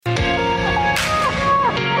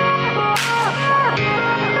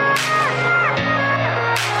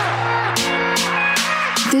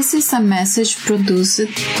is a message produced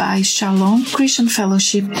by Shalom Christian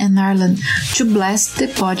Fellowship in Ireland to bless the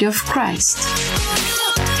body of Christ.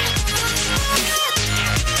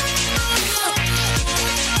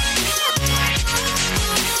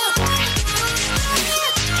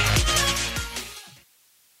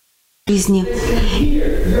 Жизни.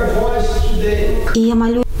 И я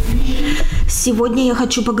молю. Сегодня я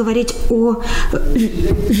хочу поговорить о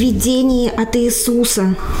видении от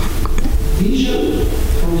Иисуса.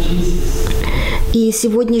 И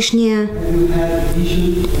сегодняшнее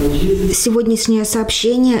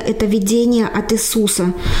сообщение – это видение от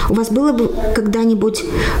Иисуса. У вас было бы когда-нибудь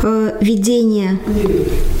видение?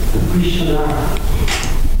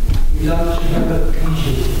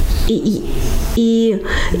 И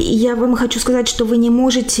я вам хочу сказать, что вы не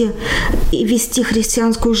можете вести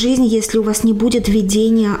христианскую жизнь, если у вас не будет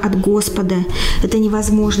видения от Господа. Это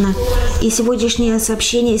невозможно. И сегодняшнее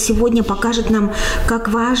сообщение сегодня покажет нам, как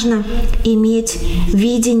важно иметь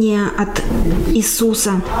видение от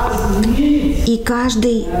Иисуса. И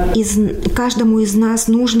каждому из нас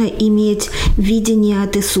нужно иметь видение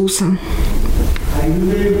от Иисуса.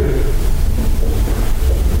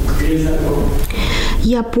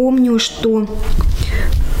 Я помню, что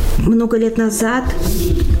много лет назад,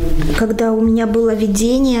 когда у меня было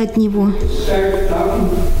видение от Него,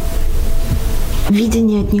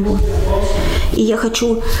 и я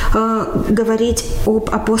хочу говорить об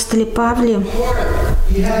апостоле Павле,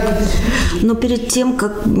 но перед тем,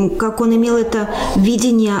 как он имел это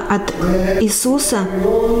видение от Иисуса,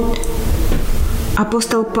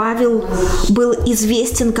 апостол Павел был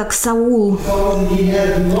известен как Саул,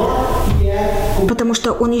 потому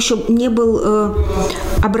что он еще не был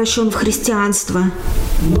обращен в христианство.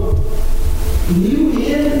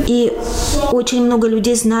 И очень много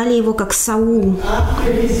людей знали его как Саул.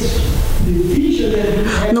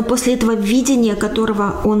 Но после этого видения,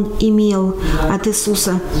 которого он имел от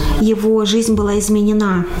Иисуса, его жизнь была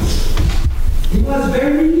изменена.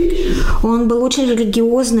 Он был очень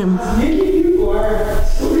религиозным.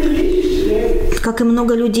 Как и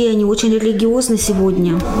много людей, они очень религиозны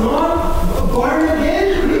сегодня.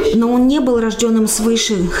 Но он не был рожденным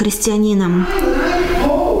свыше христианином.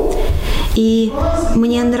 И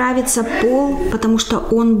мне нравится Пол, потому что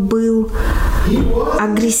он был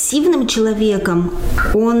агрессивным человеком.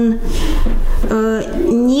 Он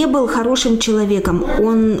не был хорошим человеком.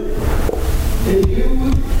 Он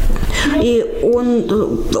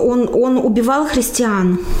убивал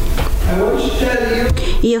христиан.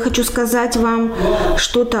 И я хочу сказать вам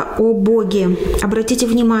что-то о Боге. Обратите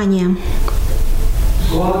внимание.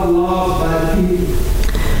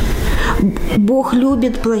 Бог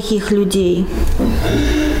любит плохих людей.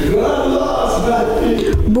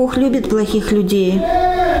 Бог любит плохих людей.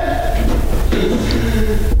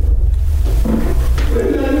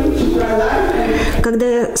 Когда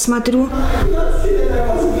я смотрю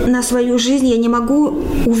на свою жизнь, я не могу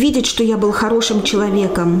увидеть, что я был хорошим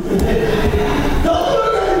человеком.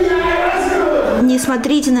 Не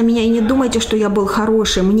смотрите на меня и не думайте, что я был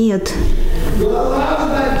хорошим. Нет.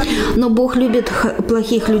 Но Бог любит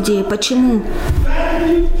плохих людей. Почему?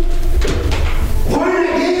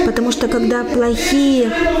 Потому что когда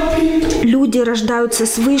плохие люди рождаются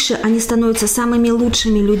свыше, они становятся самыми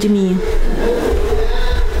лучшими людьми.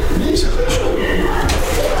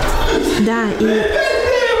 Да,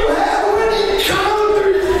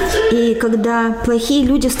 и когда плохие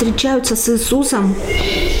люди встречаются с Иисусом,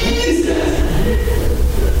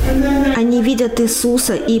 они видят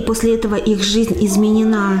Иисуса, и после этого их жизнь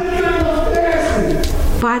изменена.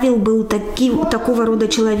 Павел был такого рода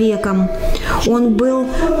человеком. Он был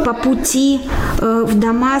по пути в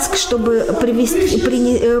Дамаск, чтобы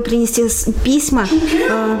принести письма,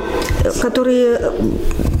 которые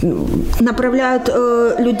направляют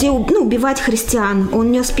людей убивать христиан.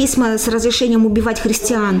 Он нес письма с разрешением убивать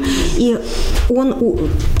христиан. И он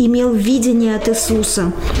имел видение от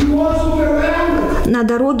Иисуса. На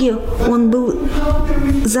дороге он был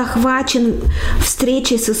захвачен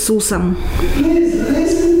встречей с Иисусом.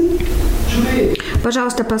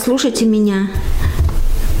 Пожалуйста, послушайте меня.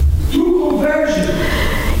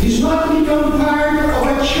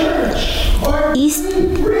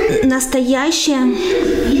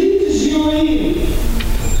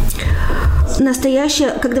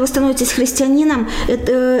 Настоящее, когда вы становитесь христианином,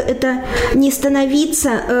 это не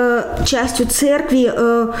становиться частью церкви,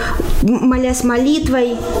 молясь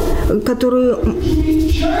молитвой, которую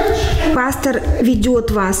пастор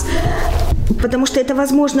ведет вас. Потому что это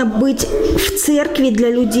возможно быть в церкви для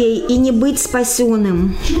людей и не быть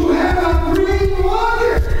спасенным.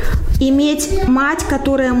 иметь мать,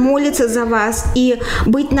 которая молится за вас, и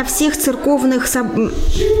быть на всех церковных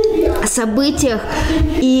событиях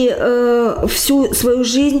и всю свою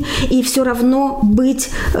жизнь, и все равно быть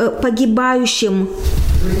погибающим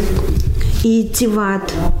и идти в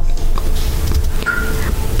ад.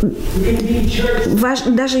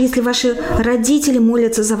 Даже если ваши родители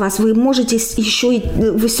молятся за вас, вы можете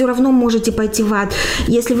вы все равно можете пойти в ад.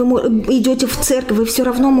 Если вы идете в церковь, вы все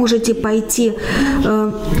равно можете пойти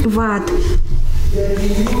в ад.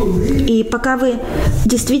 И пока вы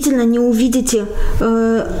действительно не увидите,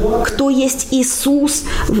 кто есть Иисус,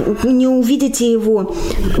 не увидите Его,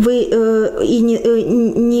 вы и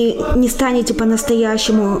не станете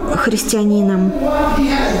по-настоящему христианином.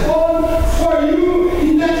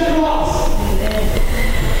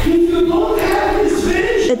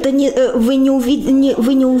 Это вы не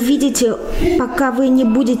увидите, пока вы не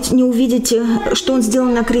увидите, что Он сделал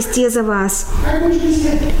на кресте за вас.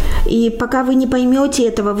 И пока вы не поймете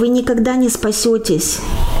этого, вы никогда не спасетесь.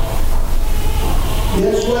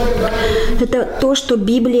 Это то, что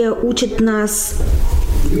Библия учит нас.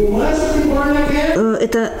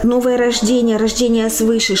 Это новое рождение, рождение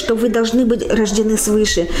свыше, что вы должны быть рождены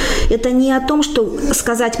свыше. Это не о том, что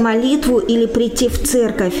сказать молитву или прийти в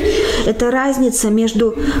церковь. Это разница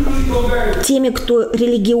между теми, кто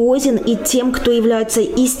религиозен, и тем, кто является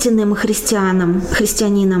истинным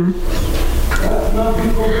христианином.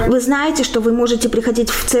 Вы знаете, что вы можете приходить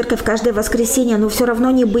в церковь каждое воскресенье, но все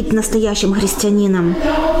равно не быть настоящим христианином.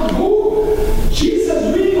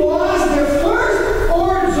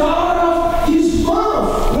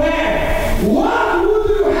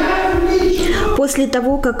 После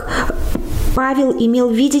того, как Павел имел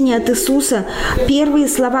видение от Иисуса, первые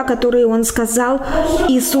слова, которые он сказал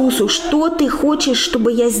Иисусу: «Что ты хочешь,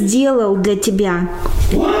 чтобы я сделал для тебя?»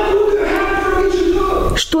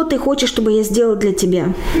 Что ты хочешь, чтобы я сделал для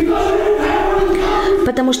тебя?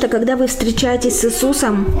 Потому что, когда вы встречаетесь с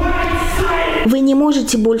Иисусом, вы не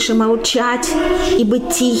можете больше молчать и быть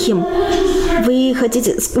тихим. Вы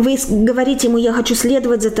говорите Ему: «Я хочу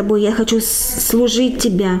следовать за Тобой, я хочу служить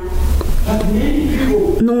Тебе».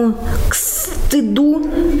 Но к стыду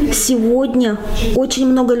сегодня очень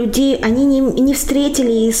много людей, они не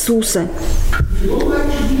встретили Иисуса.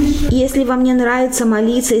 Если вам не нравится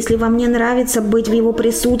молиться, если вам не нравится быть в Его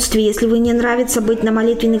присутствии, если вам не нравится быть на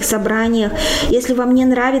молитвенных собраниях, если вам не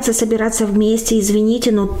нравится собираться вместе,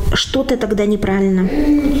 извините, но что-то тогда неправильно.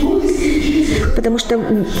 Потому что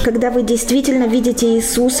когда вы действительно видите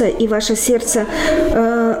Иисуса и ваше сердце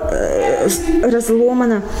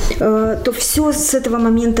разломано, то все с этого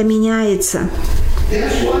момента меняется.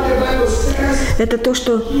 Это то,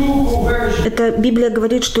 что Библия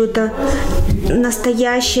говорит, что это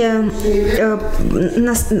настоящее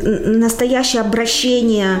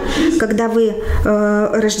обращение, когда вы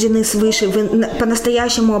рождены свыше, вы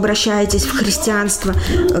по-настоящему обращаетесь в христианство.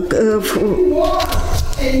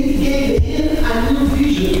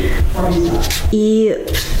 И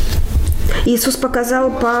Иисус показал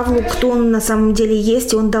Павлу, кто он на самом деле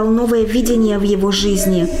есть, и Он дал новое видение в его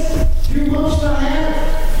жизни.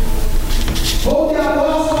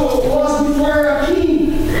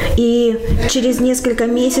 И через несколько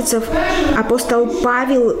месяцев апостол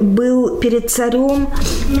Павел был перед царем,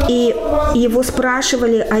 и его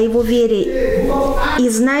спрашивали о его вере. И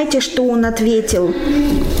знаете, что он ответил?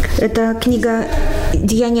 Это книга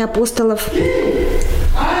 «Деяния апостолов»,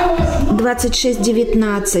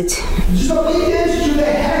 26:19.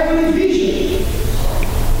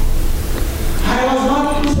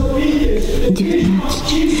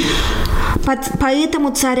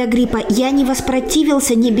 Поэтому, царь Агриппа, я не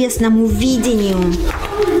воспротивился небесному видению.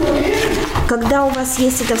 Когда у вас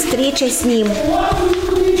есть эта встреча с Ним,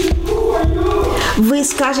 вы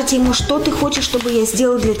скажете Ему: что ты хочешь, чтобы я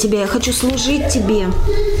сделал для тебя? Я хочу служить тебе.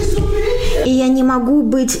 И я не могу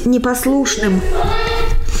быть непослушным.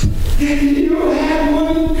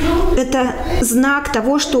 Это знак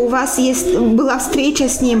того, что у вас была встреча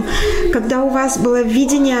с Ним. Когда у вас было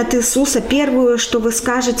видение от Иисуса, первое, что вы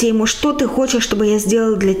скажете Ему: что ты хочешь, чтобы я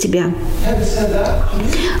сделал для тебя?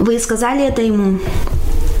 Вы сказали это Ему?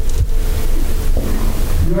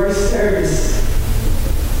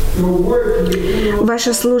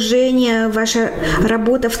 Ваше служение, ваша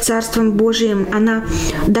работа в Царстве Божьем, она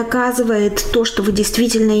доказывает то, что вы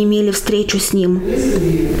действительно имели встречу с Ним.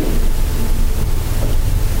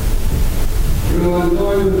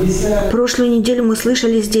 Прошлую неделю мы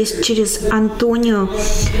слышали здесь через Антонио,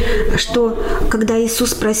 что когда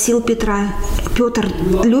Иисус спросил Петра: «Петр,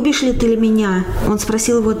 любишь ли ты меня?» Он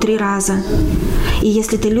спросил его 3 раза. И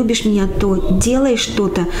если ты любишь меня, то делай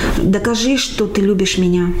что-то, докажи, что ты любишь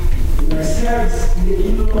меня.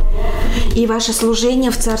 И ваше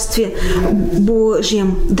служение в Царстве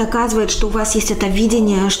Божьем доказывает, что у вас есть это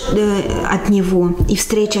видение от Него и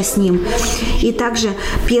встреча с Ним. И также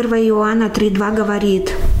 1 Иоанна 3:2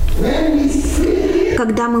 говорит: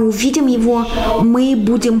 когда мы увидим Его, мы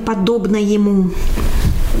будем подобны Ему.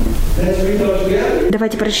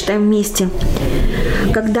 Давайте прочитаем вместе.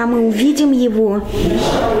 Когда мы увидим Его,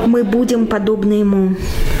 мы будем подобны Ему.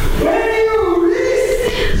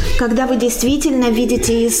 Когда вы действительно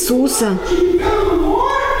видите Иисуса,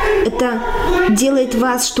 это делает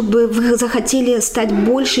вас, чтобы вы захотели стать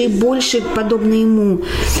больше и больше подобны Ему.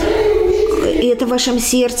 И это в вашем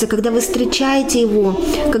сердце, когда вы встречаете Его,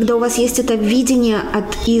 когда у вас есть это видение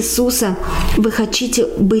от Иисуса, вы хотите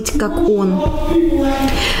быть как Он.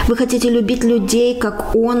 Вы хотите любить людей,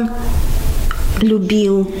 как Он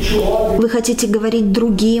любил. Вы хотите говорить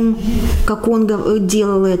другим, как Он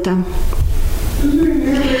делал это.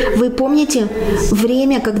 Вы помните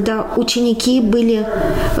время, когда ученики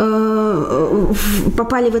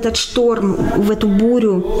попали в этот шторм, в эту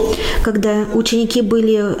бурю, когда ученики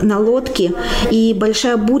были на лодке, и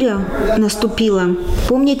большая буря наступила.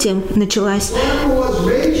 Помните, началась?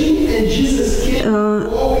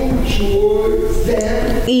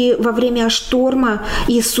 И во время шторма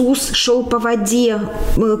Иисус шел по воде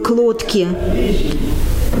к лодке.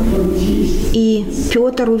 И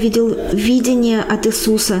Петр увидел видение от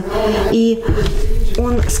Иисуса. И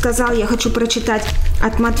он сказал, я хочу прочитать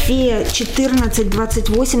от Матфея 14,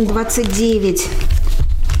 28, 29.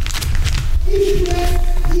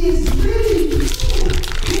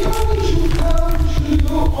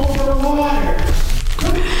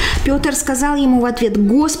 Петр сказал ему в ответ: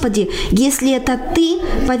 «Господи, если это Ты,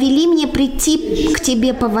 повели мне прийти к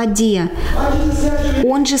Тебе по воде».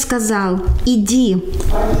 Он же сказал: «Иди».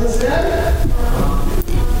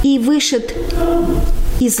 И вышед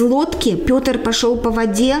из лодки, Петр пошел по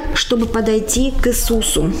воде, чтобы подойти к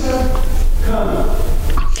Иисусу.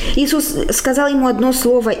 Иисус сказал ему одно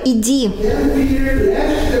слово: «Иди».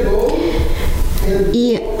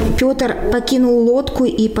 И Петр покинул лодку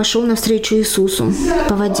и пошел навстречу Иисусу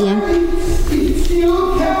по воде.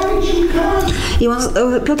 И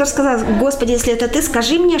Петр сказал: «Господи, если это Ты,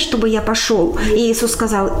 скажи мне, чтобы я пошел». И Иисус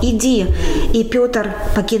сказал: «Иди». И Петр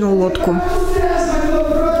покинул лодку.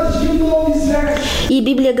 И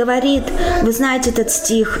Библия говорит, вы знаете этот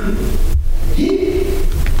стих,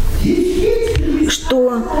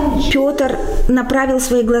 что Петр направил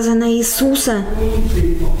свои глаза на Иисуса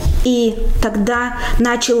и тогда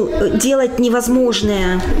начал делать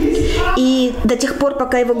невозможное. И до тех пор,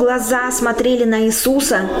 пока его глаза смотрели на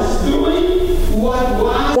Иисуса,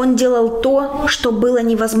 он делал то, что было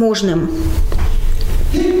невозможным.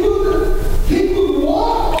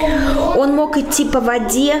 Он мог идти по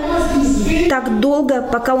воде так долго,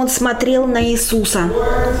 пока он смотрел на Иисуса.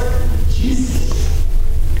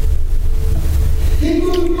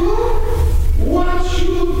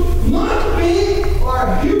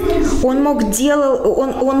 Он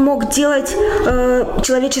мог делать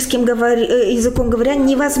человеческим языком говоря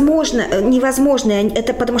невозможное.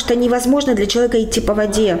 Это потому что невозможно для человека идти по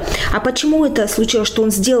воде. А почему это случилось, что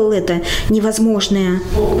он сделал это невозможное?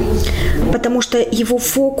 Потому что его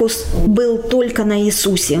фокус был только на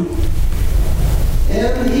Иисусе.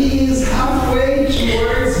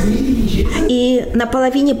 И на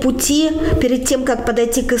половине пути, перед тем, как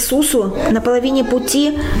подойти к Иисусу, на половине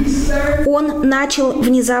пути он начал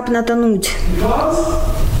внезапно тонуть.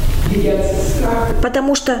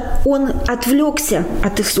 Потому что он отвлекся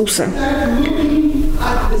от Иисуса.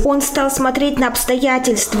 Он стал смотреть на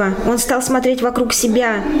обстоятельства, он стал смотреть вокруг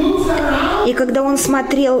себя. И когда он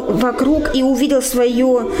смотрел вокруг и увидел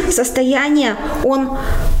свое состояние, он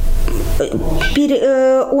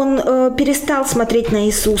перестал смотреть на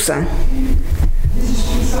Иисуса.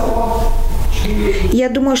 Я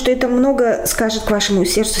думаю, что это много скажет к вашему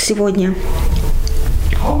сердцу сегодня.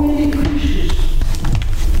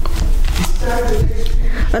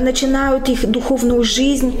 Начинают их духовную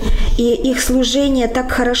жизнь и их служение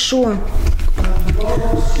так хорошо,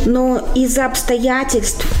 но из-за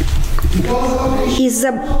обстоятельств,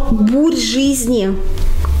 из-за бурь жизни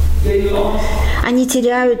они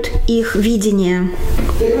теряют их видение.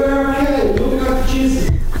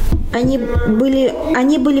 Они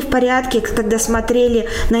были в порядке, когда смотрели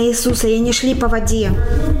на Иисуса, и они шли по воде.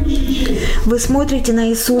 Вы смотрите на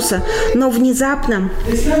Иисуса, но внезапно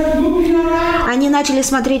они начали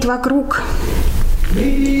смотреть вокруг.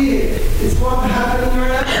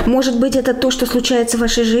 Может быть, это то, что случается в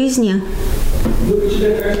вашей жизни?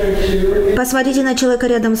 Посмотрите на человека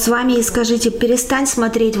рядом с вами и скажите: перестань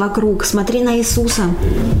смотреть вокруг, смотри на Иисуса.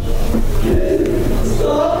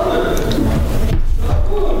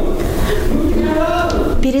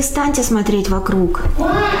 перестаньте смотреть вокруг.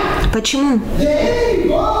 Почему?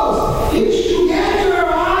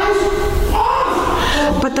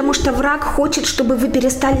 Потому что враг хочет, чтобы вы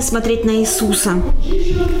перестали смотреть на Иисуса.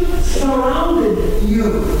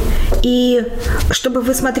 И чтобы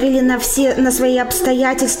вы смотрели на свои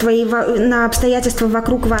обстоятельства и на обстоятельства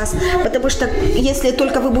вокруг вас. Потому что если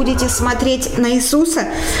только вы будете смотреть на Иисуса,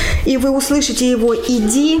 и вы услышите Его: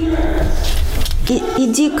 иди,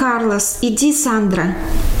 Карлос, иди, Сандра,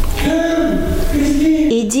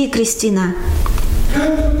 иди, Кристина,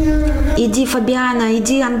 иди, Фабиана,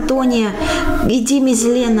 иди, Антония, иди,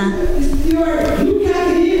 Мизлена.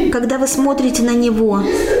 Когда вы смотрите на Него,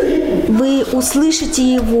 вы услышите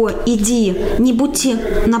Его: иди, не будьте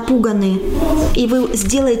напуганы, и вы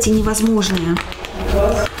сделаете невозможное.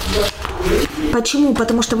 Почему?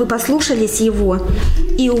 Потому что вы послушались Его,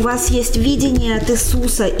 и у вас есть видение от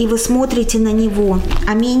Иисуса, и вы смотрите на Него.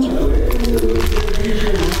 Аминь.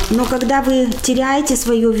 Но когда вы теряете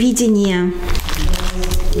свое видение,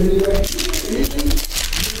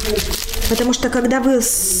 потому что когда вы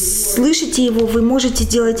слышите Его, вы можете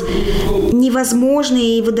делать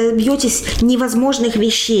невозможные, и вы добьетесь невозможных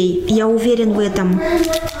вещей. Я уверен в этом.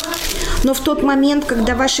 Но в тот момент,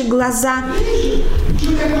 когда ваши глаза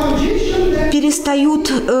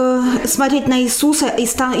перестают смотреть на Иисуса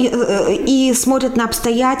и смотрят на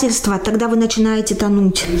обстоятельства, тогда вы начинаете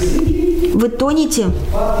тонуть. Вы тонете?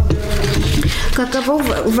 Каково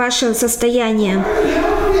ваше состояние?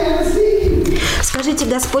 Скажите: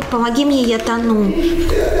 Господь, помоги мне, я тону.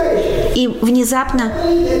 И внезапно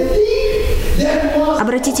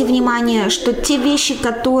обратите внимание, что те вещи,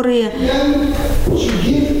 которые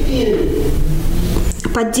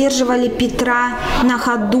поддерживали Петра на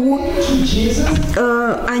ходу,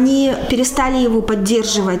 они перестали его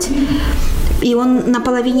поддерживать. И он на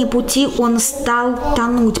половине пути он стал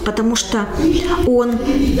тонуть, потому что он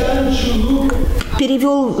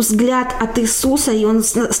перевел взгляд от Иисуса, и он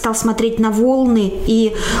стал смотреть на волны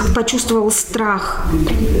и почувствовал страх.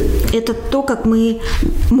 Это то, как мы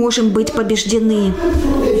можем быть побеждены.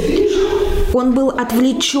 Он был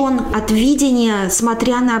отвлечен от видения,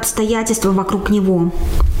 смотря на обстоятельства вокруг него.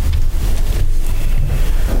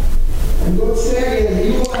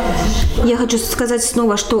 Я хочу сказать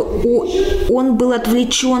снова, что он был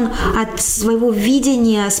отвлечен от своего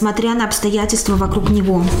видения, смотря на обстоятельства вокруг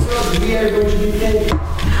него.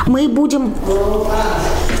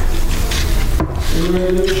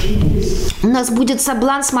 У нас будет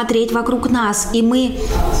соблазн смотреть вокруг нас, и мы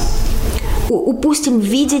упустим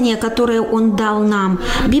видение, которое Он дал нам.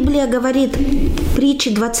 Библия говорит, притчи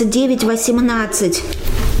 29:18.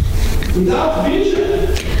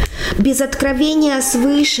 Без откровения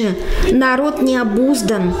свыше народ не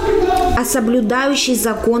обуздан, а соблюдающий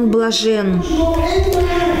закон блажен.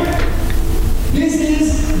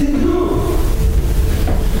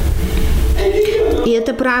 И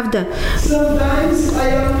это правда.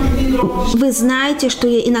 Вы знаете, что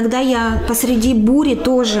иногда я посреди бури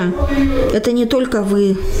тоже. Это не только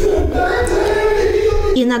вы.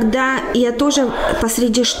 Иногда я тоже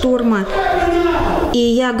посреди шторма. И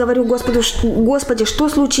я говорю Господу: Господи, что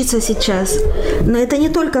случится сейчас? Но это не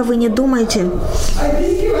только вы, не думайте.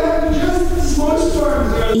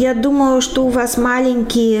 Я думаю, что у вас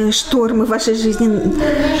маленькие штормы в вашей жизни.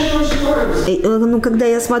 Когда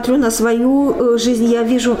я смотрю на свою жизнь, я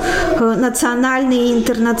вижу национальные и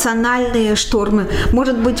интернациональные штормы.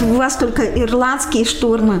 Может быть, у вас только ирландские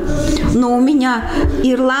штормы, но у меня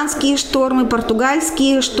ирландские штормы,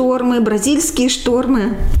 португальские штормы, бразильские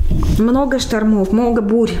штормы. Много штормов, много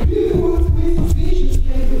бурь.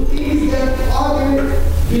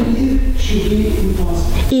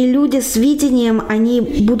 И люди с видением, они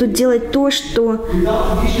будут делать то, что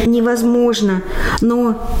невозможно.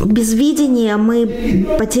 Но без видения мы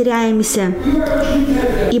потеряемся.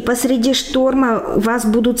 И посреди шторма у вас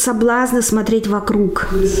будут соблазны смотреть вокруг.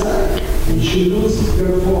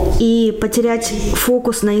 И потерять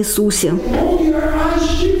фокус на Иисусе.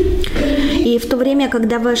 И в то время,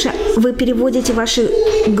 когда вы переводите ваши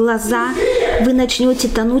глаза, вы начнете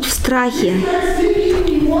тонуть в страхе.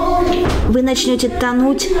 Вы начнете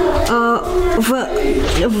тонуть в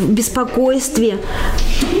беспокойстве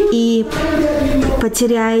и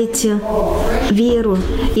потеряете веру.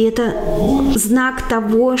 И это знак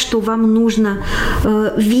того, что вам нужно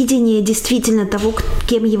видение действительно того,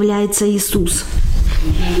 кем является Иисус.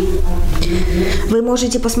 Вы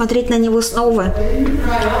можете посмотреть на Него снова,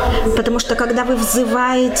 потому что когда вы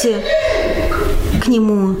взываете к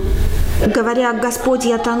Нему, говоря: Господь,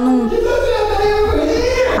 я тону,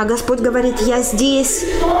 а Господь говорит: я здесь,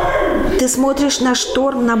 Ты смотришь на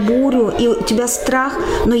шторм, на бурю, и у тебя страх,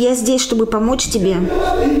 но я здесь, чтобы помочь тебе.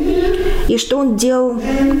 И что он делал?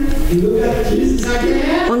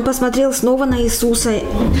 Он посмотрел снова на Иисуса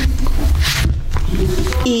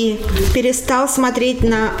и перестал смотреть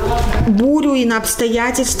на бурю и на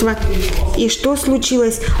обстоятельства. И что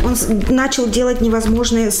случилось? Он начал делать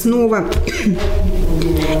невозможное снова.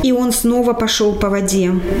 И он снова пошел по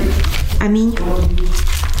воде. Аминь.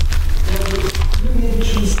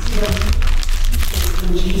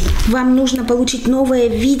 Вам нужно получить новое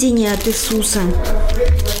видение от Иисуса.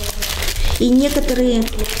 И некоторые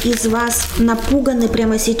из вас напуганы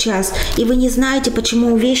прямо сейчас, и вы не знаете,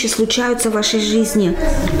 почему вещи случаются в вашей жизни.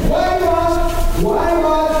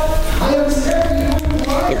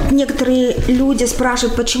 Некоторые люди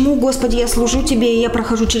спрашивают, почему, Господи, я служу Тебе, и я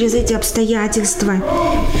прохожу через эти обстоятельства.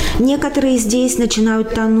 Некоторые здесь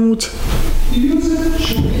начинают тонуть.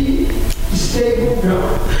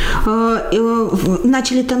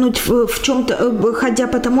 Начали тонуть в чем-то, ходя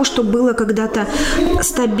по тому, что было когда-то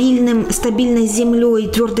стабильной землей,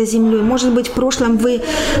 твердой землей. Может быть, в прошлом вы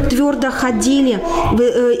твердо ходили,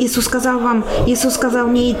 Иисус сказал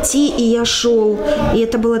мне идти, и я шел. И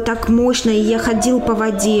это было так мощно, и я ходил по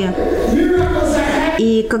воде.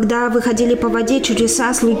 И когда вы ходили по воде,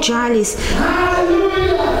 чудеса случались.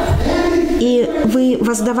 И вы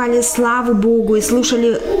воздавали славу Богу, и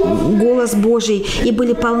слушали голос Божий, и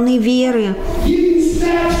были полны веры.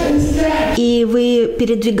 И вы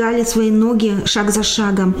передвигали свои ноги шаг за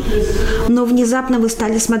шагом. Но внезапно вы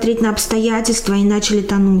стали смотреть на обстоятельства и начали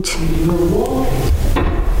тонуть.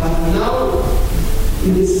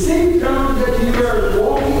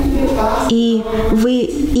 И вы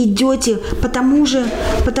идете по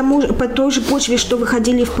той же почве, что вы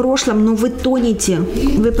ходили в прошлом, но вы тонете.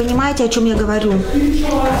 Вы понимаете, о чем я говорю?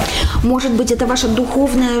 Может быть, это ваша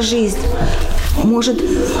духовная жизнь. Может,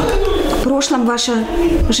 в прошлом ваша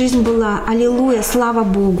жизнь была аллилуйя, слава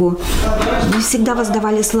Богу. Вы всегда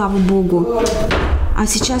воздавали славу Богу. А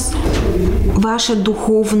сейчас ваша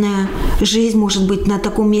духовная жизнь может быть на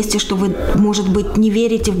таком месте, что вы, может быть, не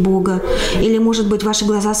верите в Бога. Или, может быть, ваши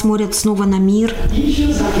глаза смотрят снова на мир,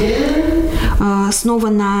 снова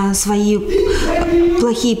на свои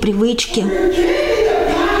плохие привычки.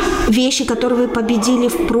 Вещи, которые вы победили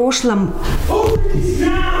в прошлом,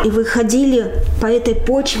 и вы ходили по этой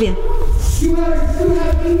почве,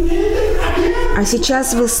 а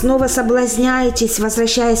сейчас вы снова соблазняетесь,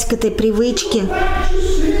 возвращаясь к этой привычке,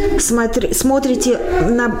 смотрите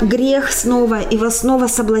на грех снова, и вы снова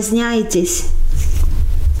соблазняетесь.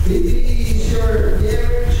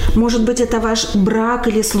 Может быть, это ваш брак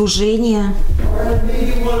или служение,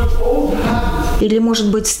 или, может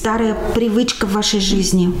быть, старая привычка в вашей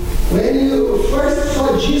жизни.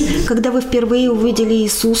 Когда вы впервые увидели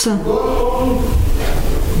Иисуса,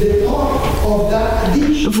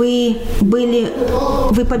 вы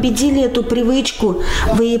победили эту привычку,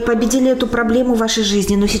 вы победили эту проблему в вашей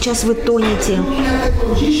жизни, но сейчас вы тонете.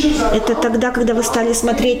 Это тогда, когда вы стали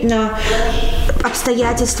смотреть на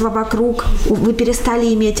обстоятельства вокруг, вы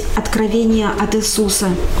перестали иметь откровение от Иисуса.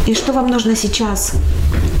 И что вам нужно сейчас?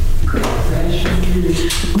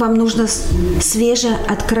 Вам нужно свежее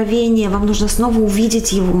откровение, вам нужно снова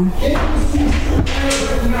увидеть Его.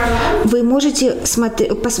 Вы можете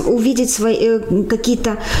увидеть свои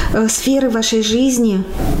какие-то сферы вашей жизни.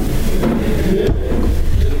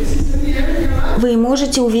 Вы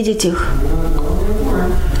можете увидеть их.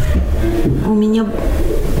 У меня...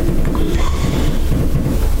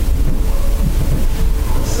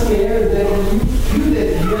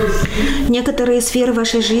 Некоторые сферы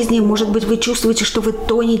вашей жизни, может быть, вы чувствуете, что вы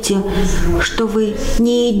тонете, что вы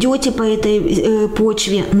не идете по этой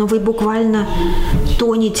почве, но вы буквально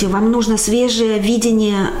тонете. Вам нужно свежее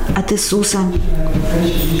видение от Иисуса.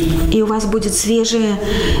 И у вас будет свежее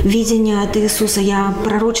видение от Иисуса. Я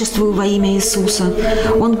пророчествую во имя Иисуса.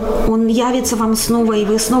 Он явится вам снова, и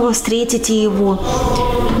вы снова встретите Его.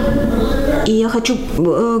 И я хочу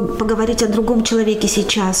поговорить о другом человеке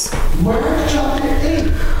сейчас.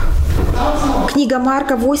 Книга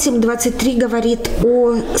Марка 8:23 говорит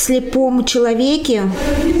о слепом человеке,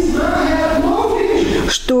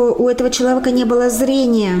 что у этого человека не было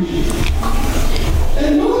зрения.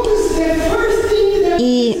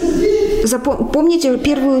 И помните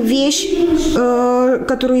первую вещь,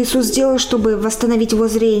 которую Иисус сделал, чтобы восстановить его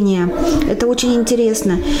зрение? Это очень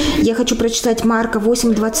интересно. Я хочу прочитать Марка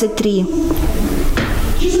 8:23.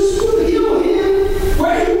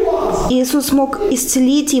 Иисус мог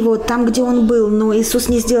исцелить его там, где он был, но Иисус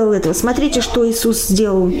не сделал этого. Смотрите, что Иисус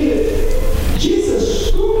сделал.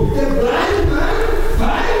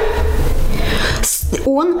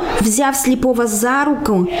 Он, взяв слепого за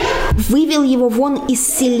руку, вывел его вон из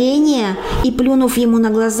селения и, плюнув ему на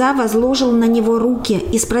глаза, возложил на него руки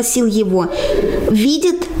и спросил его: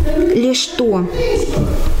 «Видит ли что?»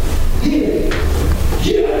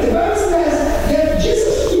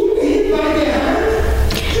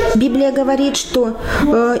 Библия говорит, что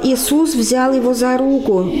Иисус взял его за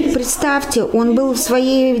руку. Представьте, он был в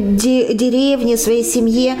своей деревне, в своей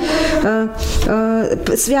семье,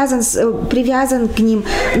 привязан к ним.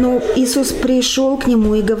 Но Иисус пришел к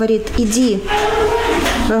нему и говорит: «Иди,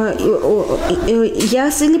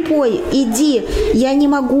 я слепой, иди, я не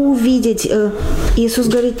могу увидеть». Иисус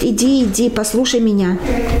говорит: иди, послушай меня.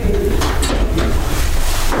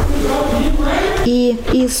 И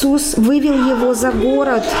Иисус вывел его за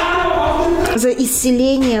город, из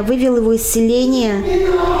селения, вывел его из селения.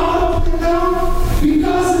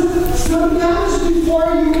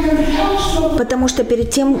 Потому что перед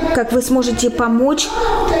тем, как вы сможете помочь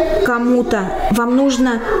кому-то, вам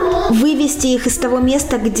нужно вывести их из того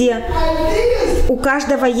места, где у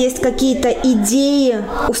каждого есть какие-то идеи,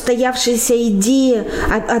 устоявшиеся идеи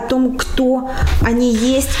о том, кто они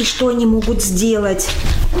есть и что они могут сделать.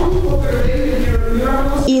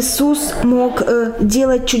 Иисус мог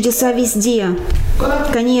делать чудеса везде,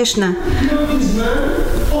 конечно.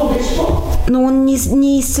 Но Он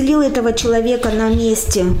не исцелил этого человека на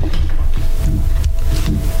месте.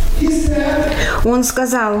 Он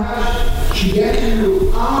сказал: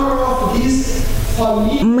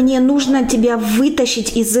 «Мне нужно тебя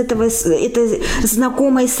вытащить из этой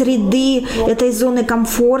знакомой среды, этой зоны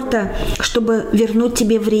комфорта, чтобы вернуть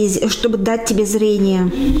тебе чтобы дать тебе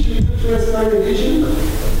зрение».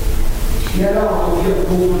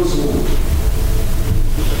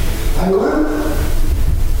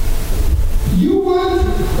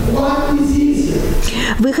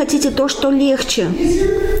 Вы хотите то, что легче,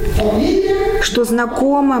 что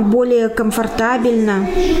знакомо, более комфортабельно,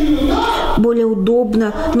 более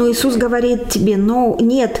удобно. Но Иисус говорит тебе: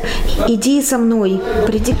 нет, иди со мной,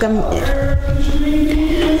 приди ко мне.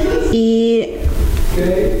 И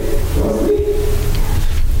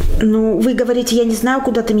вы говорите: я не знаю,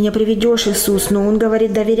 куда ты меня приведешь, Иисус. Но Он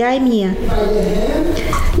говорит: доверяй мне.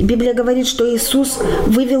 И Библия говорит, что Иисус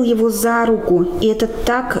вывел его за руку. И это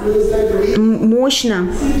так мощно.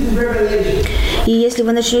 И если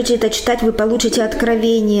вы начнете это читать, вы получите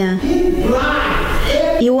откровение.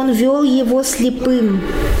 И Он вел его слепым.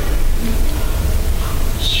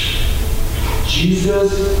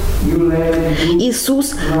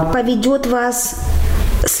 Иисус поведет вас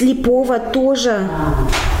слепого тоже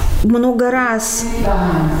много раз.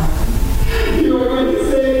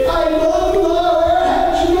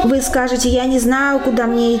 Вы скажете: я не знаю, куда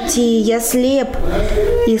мне идти, я слеп.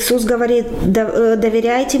 Иисус говорит: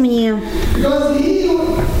 доверяйте мне.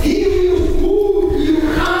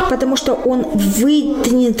 Потому что Он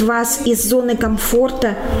вытянет вас из зоны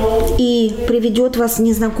комфорта и приведет вас в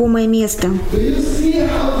незнакомое место.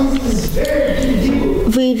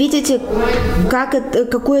 Вы видите,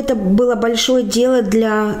 какое это было большое дело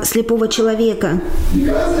для слепого человека.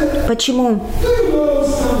 Почему?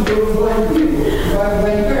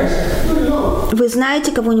 Вы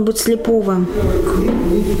знаете кого-нибудь слепого?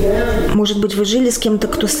 Может быть, вы жили с кем-то,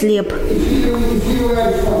 кто слеп?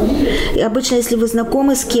 И обычно, если вы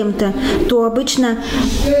знакомы с кем-то, то обычно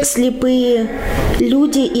слепые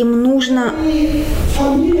люди, им нужно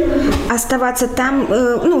оставаться там,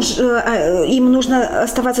 им нужно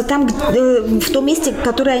оставаться там, в том месте,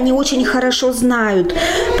 которое они очень хорошо знают,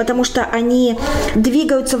 потому что они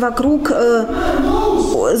двигаются вокруг,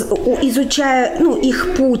 изучая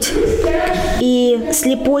их путь. И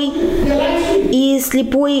слепой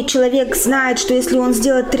человек знает, что если он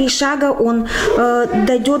сделает 3 шага, он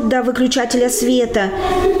дойдет до выключателя света.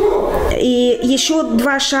 И еще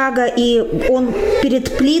 2 шага, и он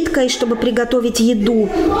перед плиткой, чтобы приготовить еду.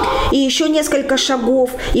 И еще несколько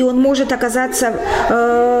шагов, и он может оказаться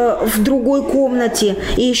в другой комнате.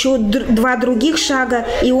 И еще 2 других шага,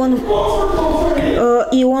 и он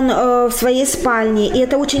в своей спальне. И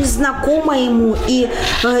это очень знакомо ему и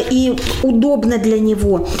удобно для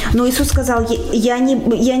него. Но Иисус сказал: я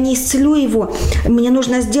не исцелю его, мне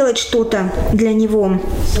нужно сделать что-то для него.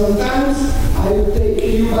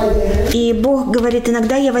 И Бог говорит: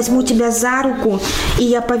 иногда я возьму тебя за руку, и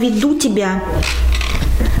я поведу тебя,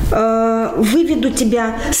 выведу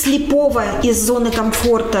тебя слепого из зоны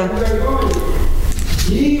комфорта.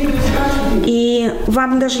 И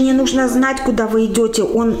вам даже не нужно знать, куда вы идете.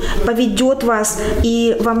 Он поведет вас,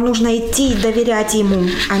 и вам нужно идти и доверять Ему.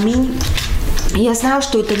 Аминь. Я знаю,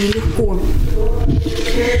 что это нелегко.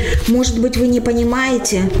 Может быть, вы не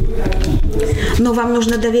понимаете, но вам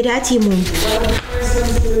нужно доверять Ему.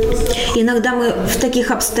 Иногда мы в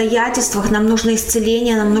таких обстоятельствах, нам нужно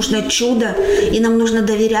исцеление, нам нужно чудо, и нам нужно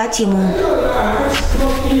доверять Ему.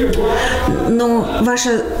 Но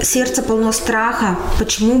ваше сердце полно страха.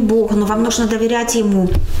 Почему Бог? Но вам нужно доверять Ему.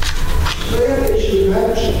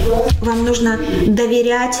 Вам нужно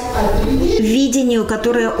доверять видению,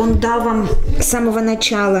 которое Он дал вам с самого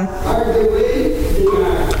начала.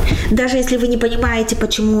 Даже если вы не понимаете,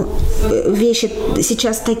 почему вещи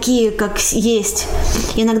сейчас такие, как есть.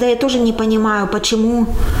 Иногда я тоже не понимаю, почему.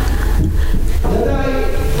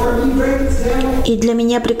 И для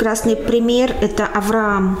меня прекрасный пример – это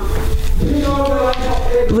Авраам.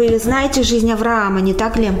 Вы знаете жизнь Авраама, не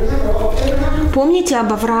так ли? Помните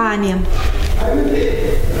об Аврааме?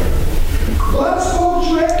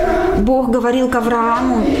 Бог говорил к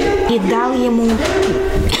Аврааму и дал ему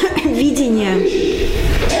видение.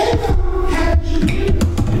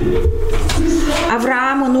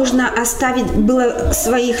 Аврааму нужно оставить было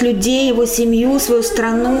своих людей, его семью, свою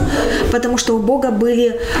страну, потому что у Бога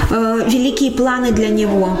были великие планы для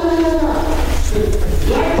него.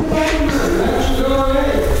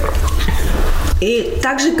 И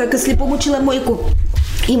так же, как и слепому человеку,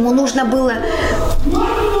 ему нужно было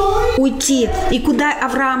уйти. И куда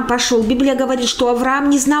Авраам пошел? Библия говорит, что Авраам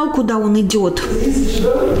не знал, куда он идет.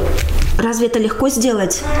 Разве это легко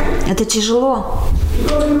сделать? Это тяжело.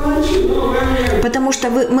 Потому что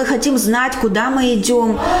мы хотим знать, куда мы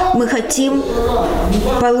идем. Мы хотим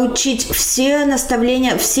получить все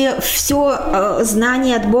наставления, все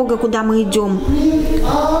знания от Бога, куда мы идем.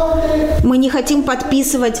 Мы не хотим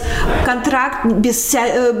подписывать контракт не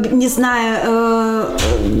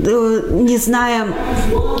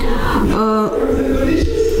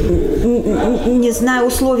зная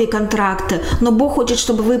условий контракта. Но Бог хочет,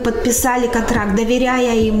 чтобы вы подписали контракт,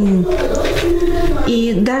 доверяя Ему.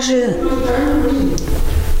 И даже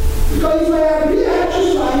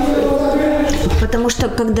потому что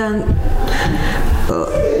когда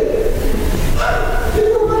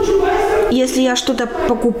если я что-то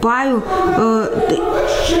покупаю,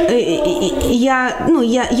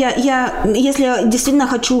 если я действительно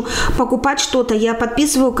хочу покупать что-то, я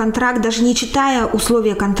подписываю контракт, даже не читая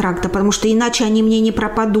условия контракта, потому что иначе они мне не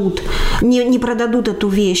пропадут, не продадут эту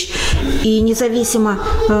вещь. И независимо,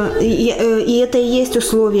 и это и есть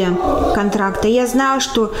условия контракта. Я знаю,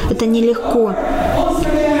 что это нелегко.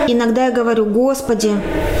 Иногда я говорю: Господи,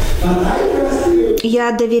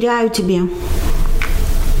 я доверяю Тебе.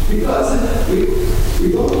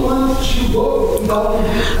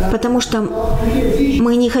 Потому что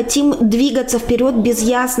мы не хотим двигаться вперед без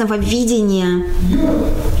ясного видения.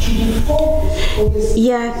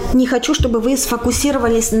 Я не хочу, чтобы вы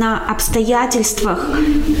сфокусировались на обстоятельствах.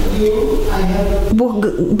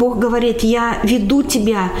 Бог говорит: я веду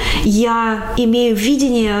тебя, я имею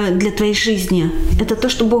видение для твоей жизни. Это то,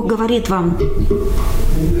 что Бог говорит вам.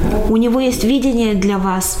 У Него есть видение для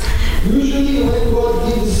вас.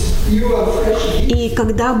 И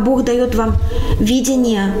когда Бог дает вам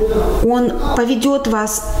видение, Он поведет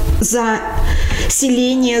вас за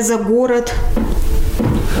селение, за город.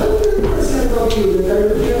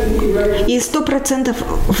 И 100%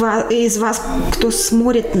 из вас, кто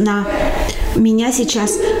смотрит на меня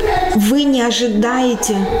сейчас, вы не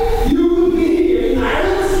ожидаете.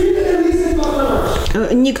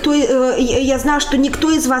 Я знаю, что никто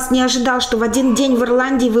из вас не ожидал, что в один день в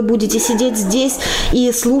Ирландии вы будете сидеть здесь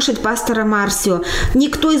и слушать пастора Марсио.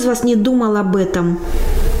 Никто из вас не думал об этом.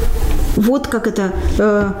 Вот как это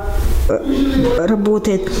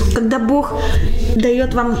работает. Когда Бог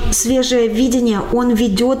дает вам свежее видение, Он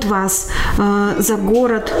ведет вас за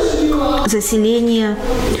город, за селение.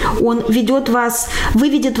 Он ведет вас,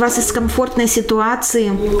 выведет вас из комфортной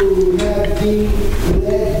ситуации.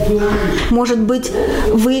 Может быть,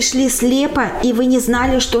 вы шли слепо, и вы не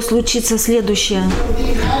знали, что случится следующее.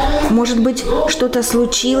 Может быть, что-то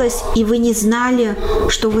случилось, и вы не знали,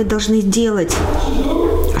 что вы должны делать.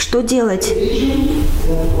 Что делать?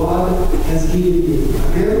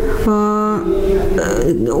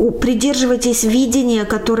 Придерживайтесь видения,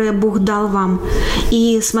 которое Бог дал вам,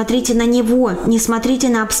 и смотрите на Него, не смотрите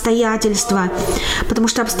на обстоятельства, потому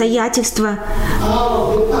что обстоятельства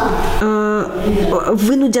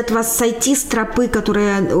вынудят вас сойти с тропы,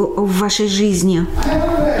 которая в вашей жизни.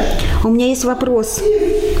 У меня есть вопрос.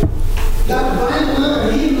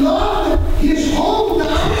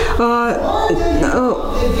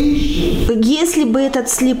 если бы этот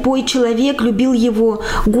слепой человек любил его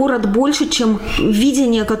город больше, чем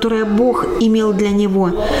видение, которое Бог имел для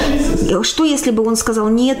него, что если бы он сказал: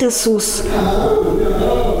 нет, Иисус,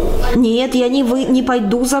 нет, я не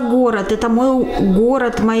пойду за город, это мой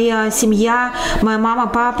город, моя семья, моя мама,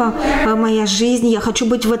 папа, моя жизнь, я хочу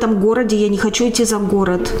быть в этом городе, я не хочу идти за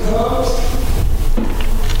город.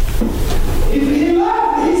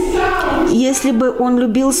 Если бы он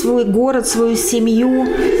любил свой город, свою семью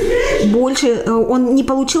больше, он не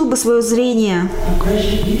получил бы свое зрение.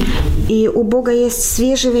 И у Бога есть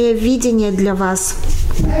свежее видение для вас.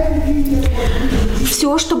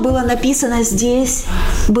 Все, что было написано здесь,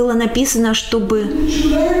 было написано, чтобы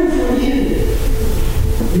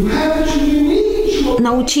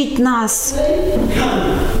научить нас.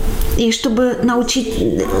 И чтобы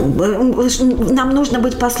научить, нам нужно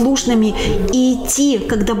быть послушными и идти,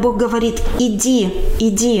 когда Бог говорит: иди,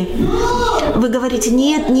 иди. Вы говорите: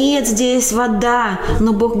 нет, нет, здесь вода.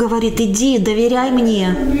 Но Бог говорит: иди, доверяй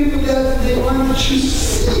мне.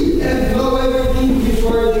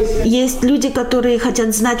 Есть люди, которые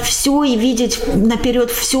хотят знать все и видеть наперед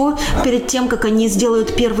все перед тем, как они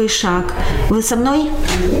сделают первый шаг. Вы со мной?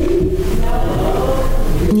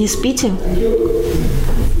 Не спите?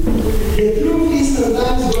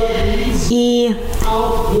 И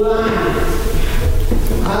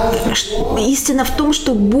истина в том,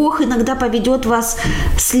 что Бог иногда поведет вас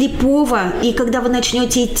слепого, и когда вы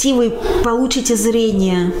начнете идти, вы получите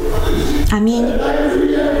зрение. Аминь.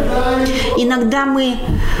 Иногда мы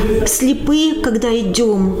слепы, когда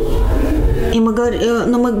идем,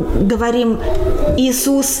 но мы говорим: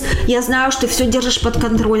 Иисус, я знаю, что ты все держишь под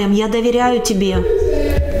контролем, я доверяю тебе.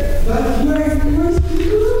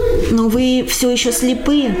 Но вы все еще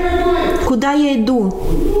слепы. Куда я иду?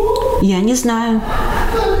 Я не знаю.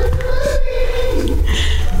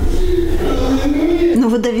 Но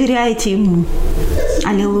вы доверяете Ему.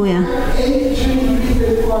 Аллилуйя.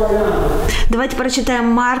 Давайте прочитаем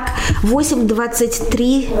Марк 8,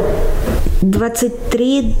 23,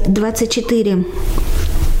 24.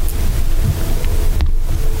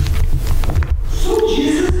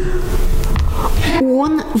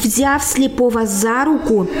 Он, взяв слепого за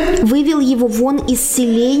руку, вывел его вон из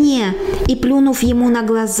селения и, плюнув ему на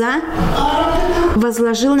глаза,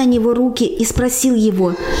 возложил на него руки и спросил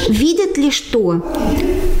его: «Видят ли что?»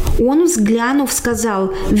 Он, взглянув,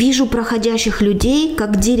 сказал: «Вижу проходящих людей,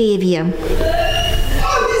 как деревья».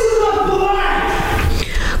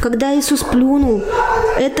 Когда Иисус плюнул,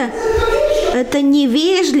 это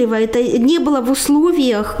невежливо, это не было в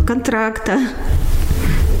условиях контракта.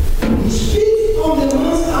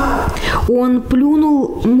 Он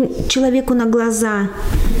плюнул человеку на глаза,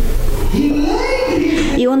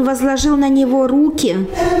 и он возложил на него руки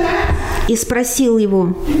и спросил его: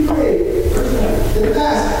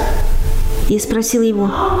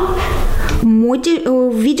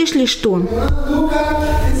 «Видишь ли что?»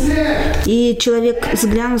 И человек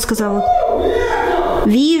взглянул и сказал: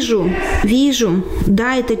 «Вижу,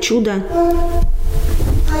 да, это чудо.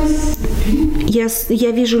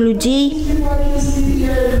 Я вижу людей,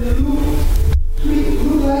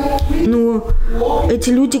 но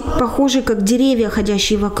эти люди похожи, как деревья,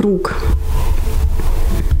 ходящие вокруг».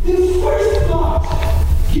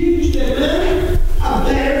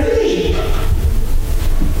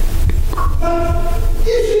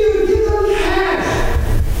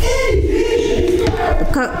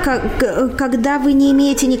 Когда вы не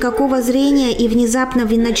имеете никакого зрения и внезапно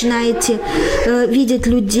вы начинаете видеть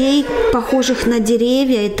людей, похожих на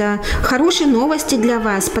деревья, это хорошие новости для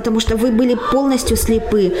вас, потому что вы были полностью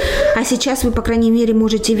слепы. А сейчас вы, по крайней мере,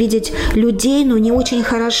 можете видеть людей, но не очень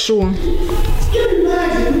хорошо.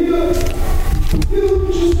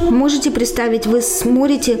 Можете представить, вы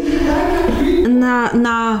смотрите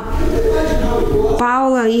на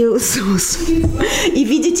Паула и Иисус и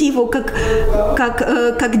видите его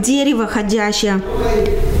как дерево ходящее.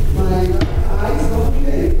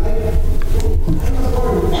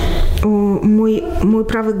 Мой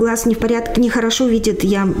правый глаз не в порядке, нехорошо видит,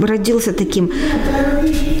 я родился таким.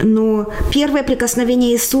 Но первое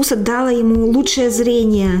прикосновение Иисуса дало ему лучшее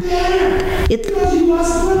зрение.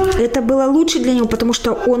 Это было лучше для него, потому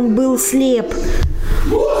что он был слеп.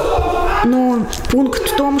 Но пункт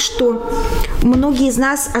в том, что многие из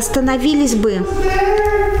нас остановились бы,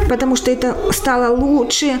 потому что это стало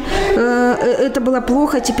лучше, это было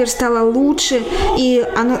плохо, теперь стало лучше, и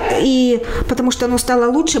потому что оно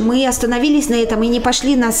стало лучше, мы остановились на этом и не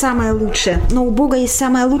пошли на самое лучшее. Но у Бога есть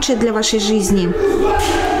самое лучшее для вашей жизни.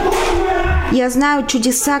 Я знаю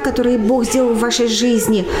чудеса, которые Бог сделал в вашей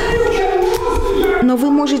жизни. Но вы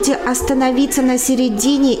можете остановиться на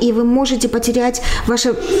середине, и вы можете потерять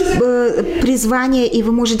ваше призвание, и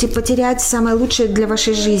вы можете потерять самое лучшее для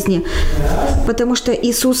вашей жизни. Потому что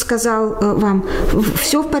Иисус сказал вам: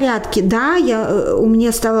 все в порядке, да, у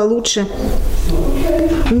меня стало лучше,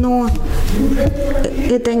 но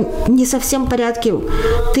это не совсем в порядке.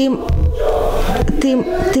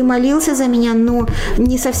 Ты молился за меня, но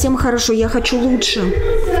не совсем хорошо, я хочу лучше.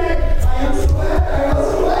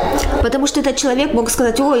 Потому что этот человек мог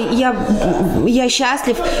сказать: ой, я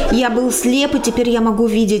счастлив, я был слеп, и теперь я могу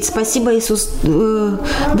видеть. Спасибо, Иисус,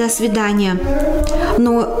 до свидания.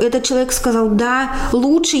 Но этот человек сказал: да,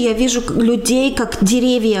 лучше я вижу людей, как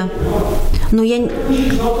деревья. Но я...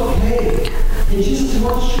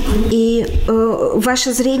 И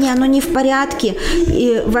ваше зрение, оно не в порядке,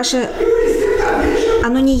 и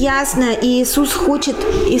оно не ясно, и Иисус хочет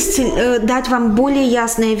дать вам более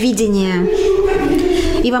ясное видение.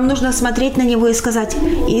 И вам нужно смотреть на Него и сказать: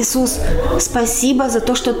 Иисус, спасибо за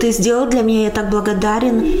то, что Ты сделал для меня, я так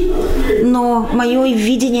благодарен, но мое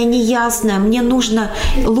видение не ясное, мне нужно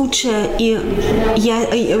лучшее и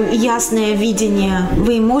ясное видение.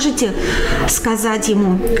 Вы можете сказать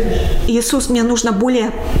Ему: Иисус, мне нужно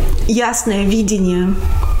более ясное видение,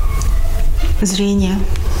 зрение.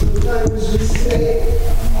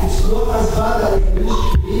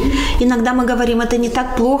 Иногда мы говорим: это не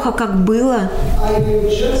так плохо, как было.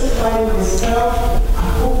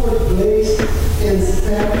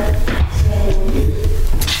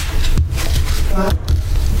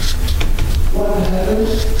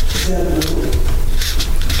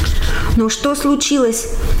 Но что случилось,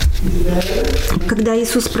 когда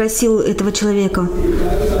Иисус спросил этого человека: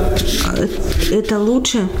 это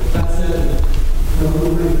лучше?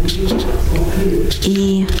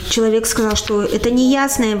 И человек сказал, что это не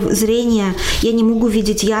ясное зрение, я не могу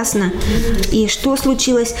видеть ясно. И что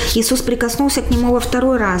случилось? Иисус прикоснулся к нему во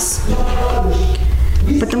второй раз.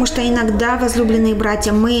 Потому что иногда, возлюбленные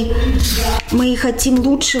братья, мы хотим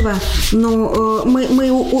лучшего, но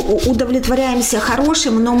мы удовлетворяемся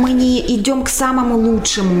хорошим, но мы не идем к самому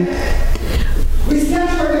лучшему.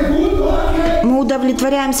 Мы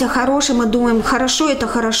удовлетворяемся хорошим и думаем: хорошо, это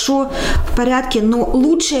хорошо, в порядке, но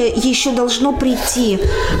лучшее еще должно прийти,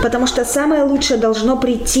 потому что самое лучшее должно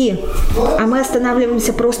прийти, а мы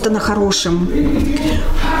останавливаемся просто на хорошем.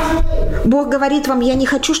 Бог говорит вам: я не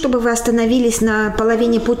хочу, чтобы вы остановились на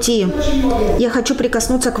половине пути. Я хочу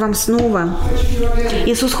прикоснуться к вам снова.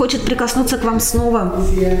 Иисус хочет прикоснуться к вам снова,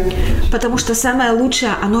 потому что самое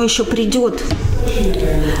лучшее, оно еще придет.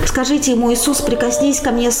 Скажите Ему: Иисус, прикоснись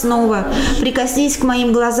ко мне снова, прикоснись к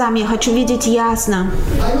моим глазам, я хочу видеть ясно.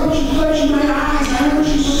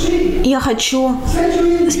 Я хочу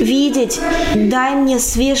видеть, дай мне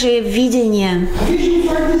свежее видение.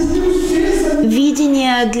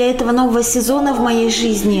 Видение для этого нового сезона в моей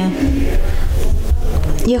жизни.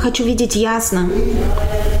 Я хочу видеть ясно.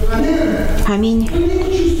 Аминь.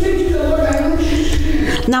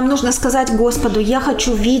 Нам нужно сказать Господу: я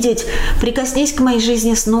хочу видеть, прикоснись к моей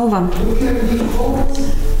жизни снова.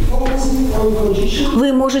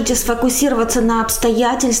 Вы можете сфокусироваться на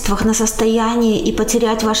обстоятельствах, на состоянии и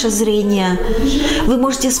потерять ваше зрение. Вы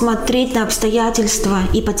можете смотреть на обстоятельства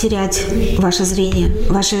и потерять ваше зрение,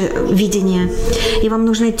 ваше видение. И вам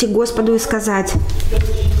нужно идти к Господу и сказать: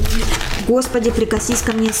 Господи, прикоснись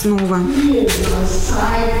ко мне снова.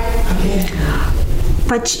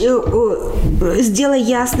 Сделай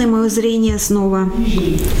ясным мое зрение снова.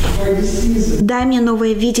 Дай мне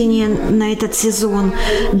новое видение на этот сезон.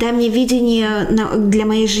 Дай мне видение для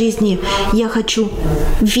моей жизни. Я хочу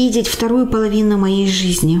видеть вторую половину моей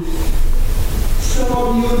жизни.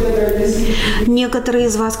 Некоторые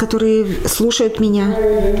из вас, которые слушают меня,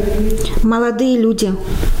 молодые люди,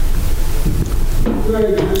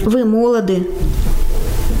 вы молоды.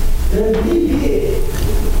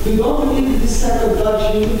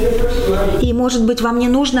 И, может быть, вам не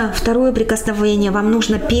нужно второе прикосновение, вам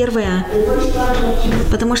нужно первое.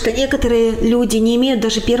 Потому что некоторые люди не имеют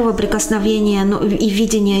даже первого прикосновения и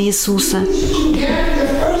видения Иисуса.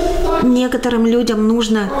 Некоторым людям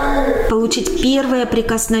нужно получить первое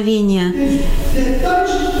прикосновение.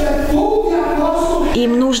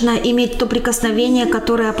 Им нужно иметь то прикосновение,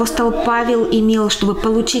 которое апостол Павел имел, чтобы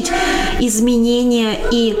получить изменения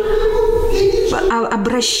и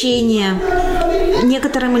обращение.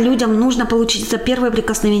 Некоторым людям нужно получить это первое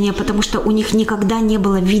прикосновение, потому что у них никогда не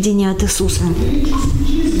было видения от Иисуса.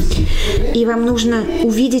 И вам нужно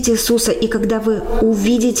увидеть Иисуса, и когда вы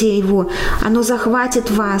увидите Его, оно захватит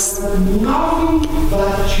вас.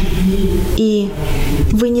 И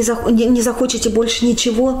вы не захочете больше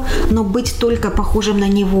ничего, но быть только похожим на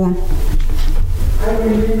Него.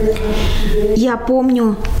 Я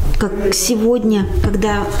помню, как сегодня,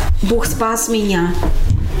 когда Бог спас меня,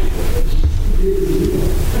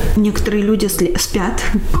 некоторые люди спят.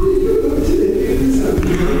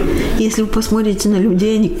 Если вы посмотрите на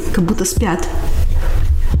людей, они как будто спят.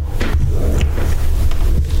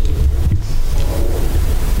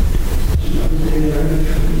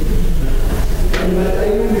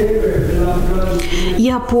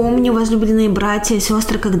 Я помню, возлюбленные братья и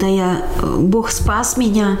сестры, когда Бог спас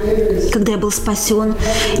меня, когда я был спасен,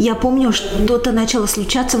 я помню, что-то начало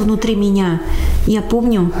случаться внутри меня. Я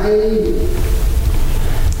помню.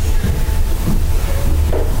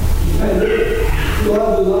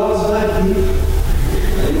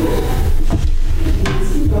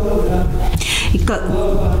 И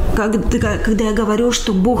когда я говорю,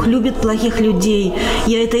 что Бог любит плохих людей,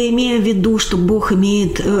 я это имею в виду, что Бог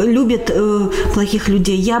любит плохих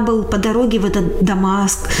людей. Я был по дороге в этот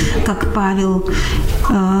Дамаск, как Павел,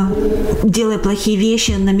 делая плохие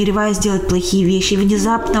вещи, намереваясь делать плохие вещи. И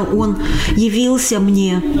внезапно Он явился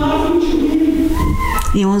мне.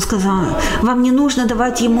 И Он сказал: вам не нужно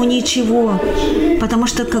давать Ему ничего, потому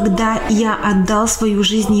что когда я отдал свою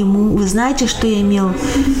жизнь Ему, вы знаете, что я имел?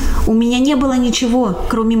 У меня не было ничего,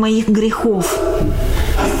 кроме моих грехов.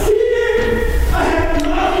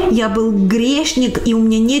 Я был грешник, и у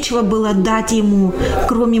меня нечего было дать Ему,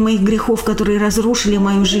 кроме моих грехов, которые разрушили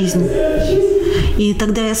мою жизнь. И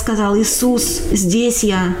тогда я сказал: Иисус, здесь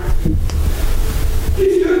я.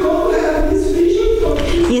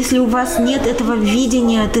 Если у вас нет этого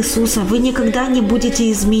видения от Иисуса, вы никогда не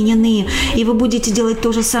будете изменены, и вы будете делать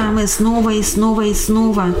то же самое снова и снова и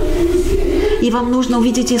снова. И вам нужно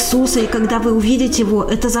увидеть Иисуса, и когда вы увидите Его,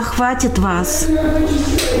 это захватит вас.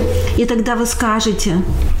 И тогда вы скажете,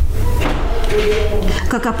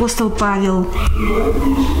 как апостол Павел: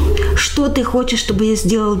 что ты хочешь, чтобы я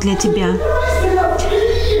сделал для тебя?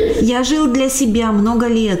 Я жил для себя много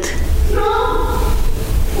лет.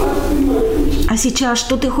 А сейчас,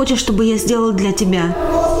 что ты хочешь, чтобы я сделал для тебя?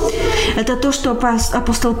 Это то, что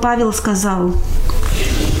апостол Павел сказал.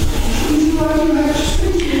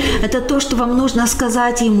 Это то, что вам нужно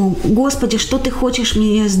сказать Ему: Господи, что Ты хочешь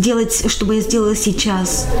мне сделать, чтобы я сделала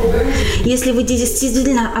сейчас? Если вы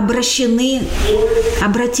действительно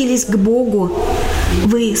обратились к Богу,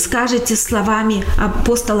 вы скажете словами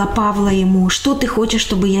апостола Павла Ему: что Ты хочешь,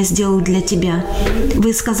 чтобы я сделал для Тебя?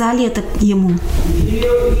 Вы сказали это Ему?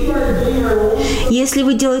 Если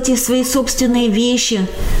вы делаете свои собственные вещи,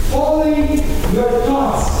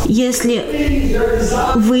 если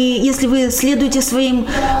вы следуете своим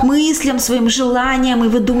мыслям, своим желаниям, и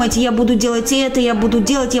вы думаете: я буду делать это, я буду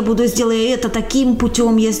сделать это таким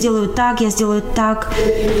путем, я сделаю так,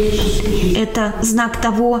 это знак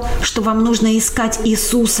того, что вам нужно искать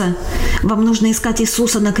Иисуса. Вам нужно искать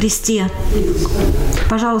Иисуса на кресте.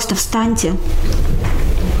 Пожалуйста, встаньте.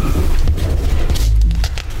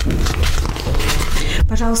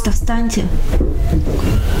 Пожалуйста, встаньте.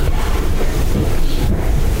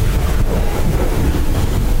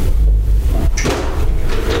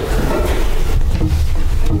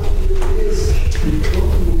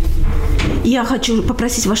 Я хочу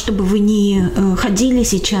попросить вас, чтобы вы не ходили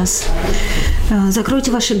сейчас.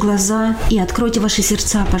 Закройте ваши глаза и откройте ваши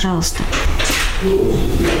сердца, пожалуйста.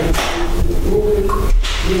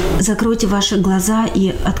 Закройте ваши глаза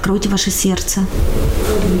и откройте ваше сердце.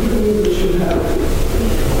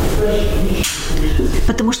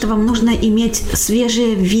 Потому что вам нужно иметь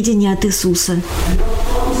свежее видение от Иисуса.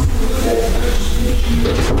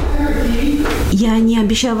 Я не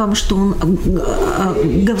обещаю вам, что Он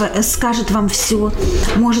скажет вам все.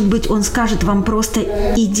 Может быть, Он скажет вам просто: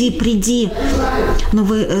 иди, приди. Но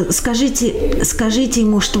вы скажите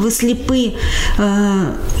Ему, что вы слепы,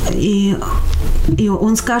 и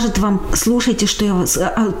Он скажет вам: слушайте,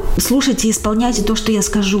 слушайте и исполняйте то, что я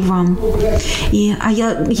скажу вам.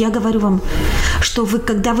 Я говорю вам, что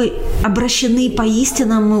когда вы обращены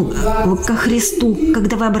по-истинному ко Христу,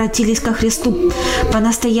 когда вы обратились ко Христу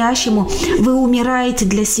по-настоящему, вы умираете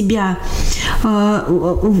для себя.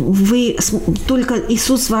 Только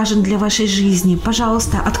Иисус важен для вашей жизни.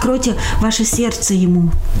 Пожалуйста, откройте ваше сердце Ему.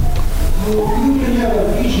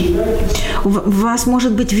 У вас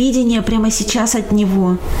может быть видение прямо сейчас от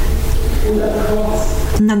Него.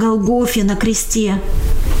 На Голгофе, на кресте.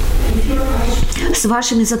 С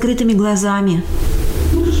вашими закрытыми глазами.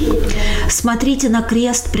 Смотрите на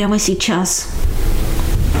крест прямо сейчас.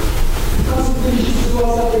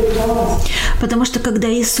 Потому что когда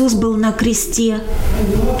Иисус был на кресте,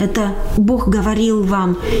 это Бог говорил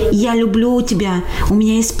вам: «Я люблю тебя, у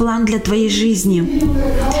меня есть план для твоей жизни».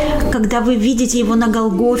 Когда вы видите Его на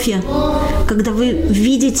Голгофе, когда вы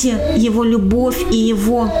видите Его любовь и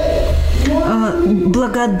Его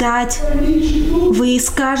благодать. Вы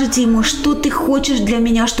скажете Ему, что Ты хочешь для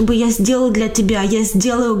меня, чтобы я сделал для Тебя. Я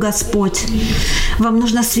сделаю, Господь. Вам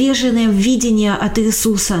нужно свежее видение от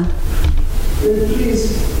Иисуса.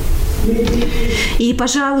 И,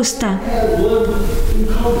 пожалуйста,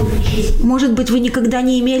 может быть, вы никогда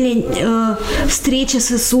не имели встречи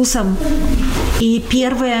с Иисусом, и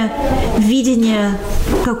первое видение,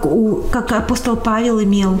 как апостол Павел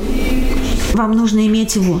имел, вам нужно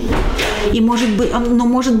иметь его. Но,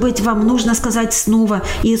 может быть, вам нужно сказать снова: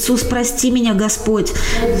 Иисус, прости меня, Господь,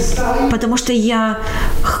 потому что я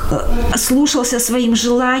слушался своим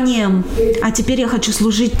желанием, а теперь я хочу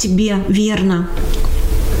служить Тебе верно.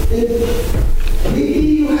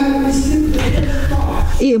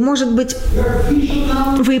 И, может быть,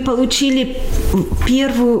 вы получили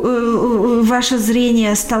ваше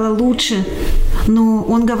зрение стало лучше, но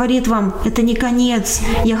Он говорит вам: это не конец,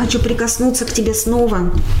 я хочу прикоснуться к тебе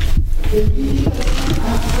снова.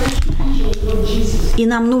 И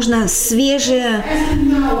нам нужно свежее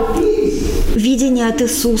видение от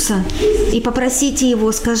Иисуса. И попросите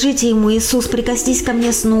Его, скажите Ему: Иисус, прикоснись ко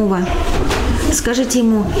мне снова. Скажите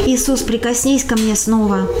Ему: Иисус, прикоснись ко мне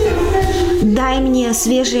снова. Дай мне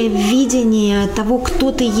свежее видение того,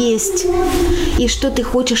 кто Ты есть и что Ты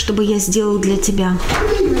хочешь, чтобы я сделал для Тебя.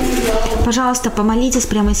 Пожалуйста, помолитесь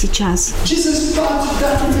прямо сейчас.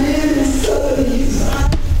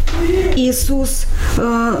 Иисус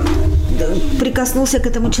прикоснулся к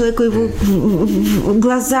этому человеку, его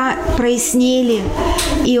глаза прояснели,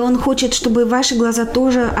 и Он хочет, чтобы ваши глаза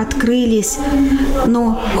тоже открылись.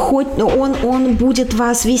 Но хоть Он будет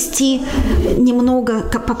вас вести немного,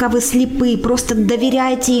 пока вы слепы. Просто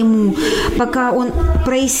доверяйте Ему, пока Он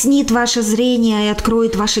прояснит ваше зрение и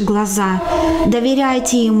откроет ваши глаза.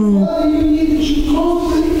 Доверяйте Ему.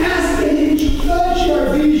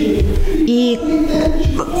 И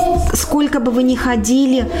сколько бы вы ни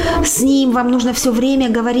ходили с Ним, вам нужно все время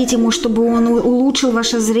говорить Ему, чтобы Он улучшил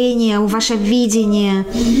ваше зрение, ваше видение.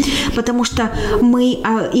 Потому что мы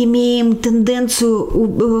имеем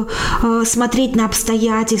тенденцию смотреть на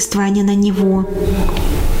обстоятельства, а не на Него.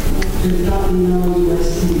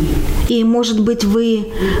 И, может быть, вы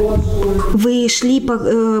шли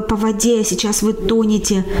по воде, сейчас вы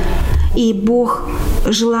тонете. И Бог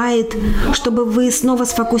желает, чтобы вы снова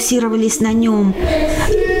сфокусировались на Нем.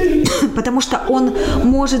 Потому что Он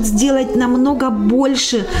может сделать намного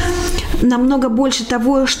больше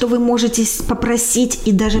того, что вы можете попросить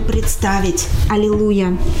и даже представить.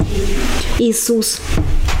 Аллилуйя. Иисус,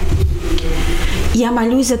 я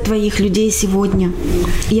молюсь за Твоих людей сегодня.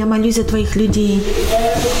 Я молюсь за Твоих людей.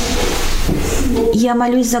 Я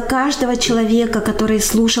молюсь за каждого человека, который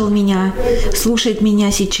слушает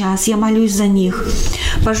меня сейчас. Я молюсь за них.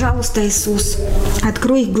 Пожалуйста, Иисус,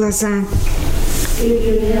 открой их глаза,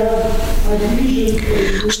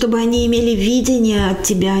 чтобы они имели видение от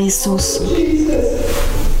Тебя, Иисус.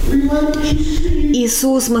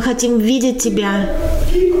 Иисус, мы хотим видеть Тебя.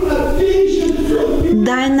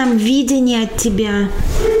 Дай нам видение от Тебя.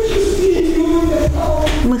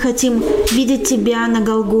 Мы хотим видеть Тебя на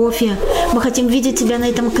Голгофе. Мы хотим видеть Тебя на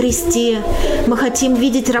этом кресте. Мы хотим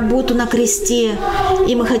видеть работу на кресте.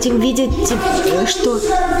 И мы хотим видеть, что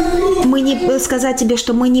сказать Тебе,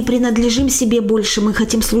 что мы не принадлежим себе больше. Мы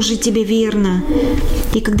хотим служить Тебе верно.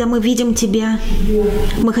 И когда мы видим Тебя,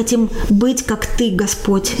 мы хотим быть как Ты,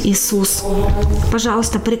 Господь Иисус.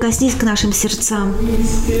 Пожалуйста, прикоснись к нашим сердцам.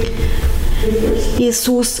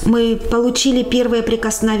 Иисус, мы получили первое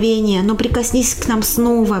прикосновение, но прикоснись к нам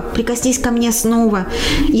снова, прикоснись ко мне снова.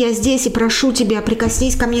 Я здесь и прошу Тебя,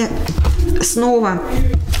 прикоснись ко мне снова.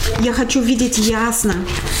 Я хочу видеть ясно.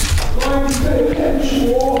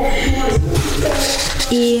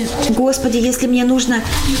 И, Господи, если мне нужно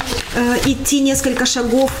идти несколько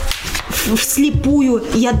шагов вслепую,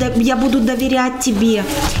 я буду доверять Тебе.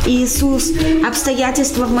 Иисус,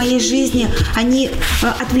 обстоятельства в моей жизни, они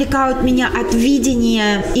отвлекают меня от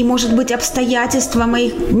видения, и, может быть, обстоятельства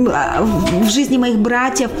в жизни моих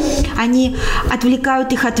братьев, они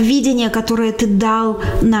отвлекают их от видения, которое Ты дал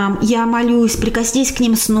нам. Я молюсь, прикоснись к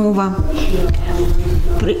ним снова.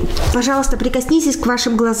 Пожалуйста, прикоснитесь к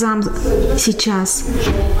вашим глазам сейчас.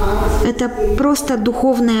 Это просто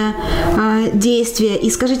духовное действие.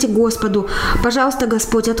 И скажите Господу: пожалуйста,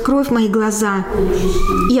 Господь, открой мои глаза.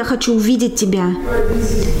 Я хочу увидеть Тебя.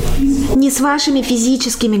 Не с вашими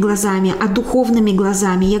физическими глазами, а духовными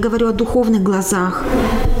глазами. Я говорю о духовных глазах.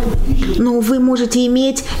 но вы можете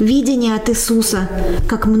иметь видение от Иисуса,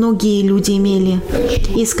 как многие люди имели.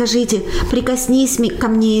 И скажите: прикоснись ко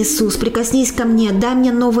мне, Иисус, прикоснись ко мне, дай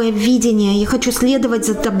мне новое видение, я хочу следовать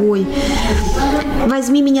за Тобой.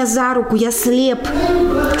 Возьми меня за руку, я слеп.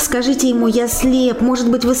 Скажите Ему: я слеп. Может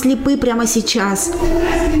быть, вы слепы прямо сейчас.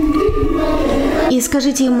 И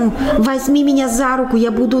скажите Ему: возьми меня за руку,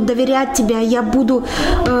 я буду доверять Тебя, я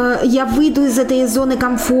выйду из этой зоны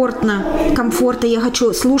комфорта, я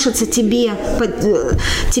хочу слушаться Тебя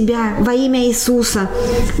во имя Иисуса.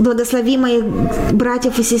 Благослови моих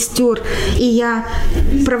братьев и сестер, и я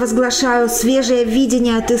провозглашаю свежее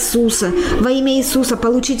видение от Иисуса. Во имя Иисуса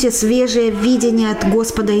получите свежее видение от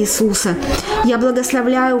Господа Иисуса. Я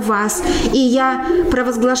благословляю вас, и я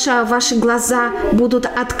провозглашаю, ваши глаза будут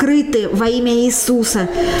открыты во имя Иисуса.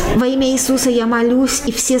 Во имя Иисуса я молюсь,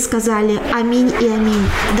 и все сказали аминь и аминь.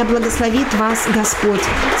 Да благословит вас Господь.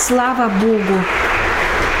 Слава Богу!